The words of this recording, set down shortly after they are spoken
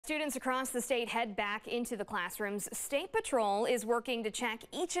Students across the state head back into the classrooms. State Patrol is working to check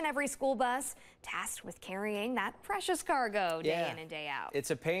each and every school bus tasked with carrying that precious cargo day in and day out. It's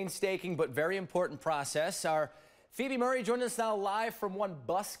a painstaking but very important process. Our Phoebe Murray joining us now live from one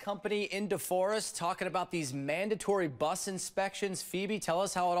bus company in DeForest talking about these mandatory bus inspections. Phoebe, tell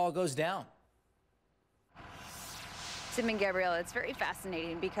us how it all goes down. Tim and Gabrielle, it's very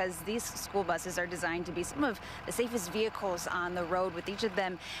fascinating because these school buses are designed to be some of the safest vehicles on the road, with each of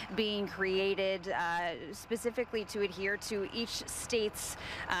them being created specifically to adhere to each state's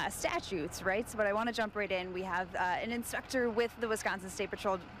statutes, right? So, but I want to jump right in. We have an inspector with the Wisconsin State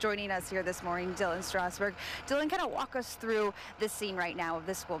Patrol joining us here this morning, Dylan Strasberg. Dylan, kind of walk us through this scene right now of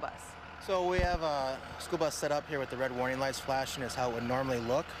this school bus. So we have a school bus set up here with the red warning lights flashing is how it would normally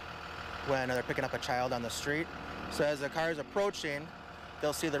look when they're picking up a child on the street. So as the car is approaching,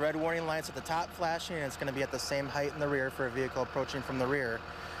 they'll see the red warning lights at the top flashing, and it's going to be at the same height in the rear for a vehicle approaching from the rear.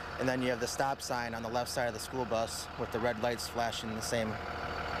 And then you have the stop sign on the left side of the school bus with the red lights flashing the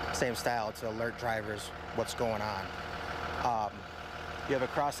same style to alert drivers what's going on. You have a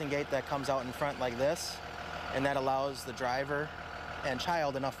crossing gate that comes out in front like this, and that allows the driver and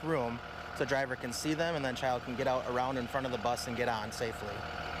child enough room so the driver can see them, and then child can get out around in front of the bus and get on safely.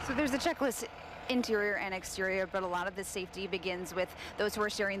 So there's a checklist, interior and exterior, but a lot of the safety begins with those who are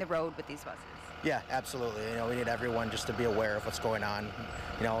sharing the road with these buses. Yeah, absolutely. You know, we need everyone just to be aware of what's going on.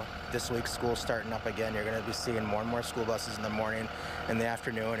 You know, this week school's starting up again. You're going to be seeing more and more school buses in the morning and the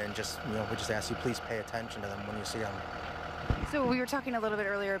afternoon, and just, you know, we just ask you please pay attention to them when you see them. So we were talking a little bit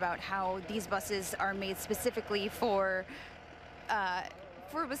earlier about how these buses are made specifically for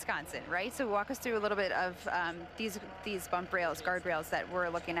Wisconsin, right? So walk us through a little bit of these bump rails, guardrails that we're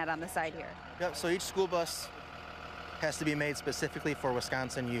looking at on the side here. Yep, so each school bus has to be made specifically for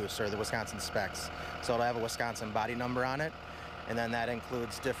Wisconsin use, or the Wisconsin specs. So it'll have a Wisconsin body number on it, and then that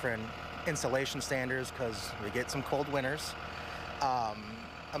includes different insulation standards because we get some cold winters,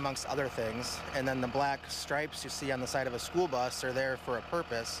 amongst other things. And then the black stripes you see on the side of a school bus are there for a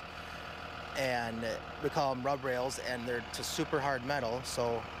purpose. And we call them rub rails, and they're to super hard metal.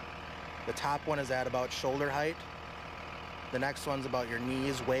 So the top one is at about shoulder height, the next one's about your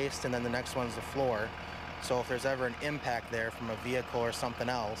knees, waist, and then the next one's the floor. So if there's ever an impact there from a vehicle or something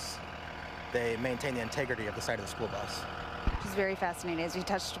else, they maintain the integrity of the side of the school bus. Which is very fascinating, as you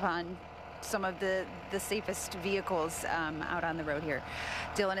touched upon some of the safest vehicles out on the road here.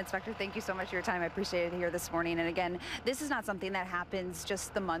 Dylan, Inspector, thank you so much for your time. I appreciate it here this morning. And again, this is not something that happens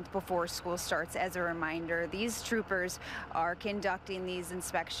just the month before school starts. As a reminder, these troopers are conducting these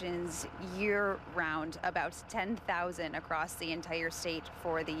inspections year-round, about 10,000 across the entire state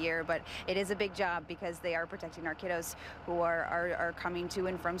for the year. But it is a big job because they are protecting our kiddos who are coming to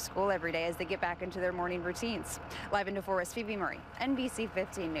and from school every day as they get back into their morning routines. Live in DeForest, Phoebe Murray, NBC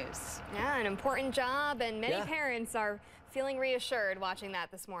 15 News. Yeah, an important job, and many parents are feeling reassured watching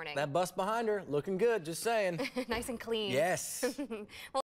that this morning. That bus behind her looking good, just saying. Nice and clean. Yes. Well,